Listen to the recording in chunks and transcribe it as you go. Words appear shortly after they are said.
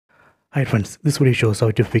Hi friends, this video shows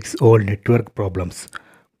how to fix all network problems.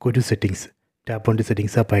 Go to settings, tap on the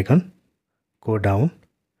settings app icon, go down,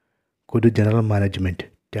 go to general management,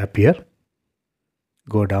 tap here,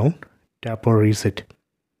 go down, tap on reset,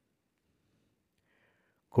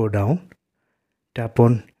 go down, tap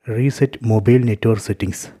on reset mobile network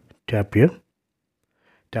settings, tap here,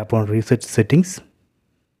 tap on reset settings,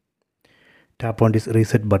 tap on this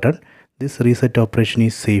reset button. This reset operation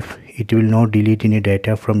is safe. It will not delete any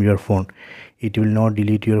data from your phone. It will not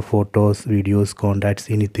delete your photos, videos,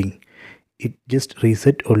 contacts, anything. It just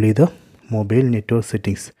reset only the mobile network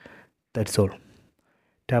settings. That's all.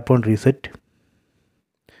 Tap on reset.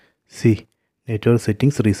 See, network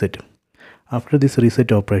settings reset. After this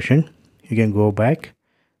reset operation, you can go back,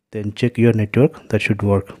 then check your network. That should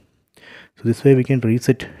work. So this way we can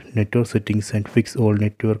reset network settings and fix all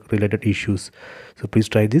network related issues. So please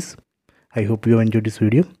try this. I hope you enjoyed this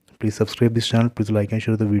video. Please subscribe this channel. Please like and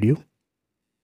share the video.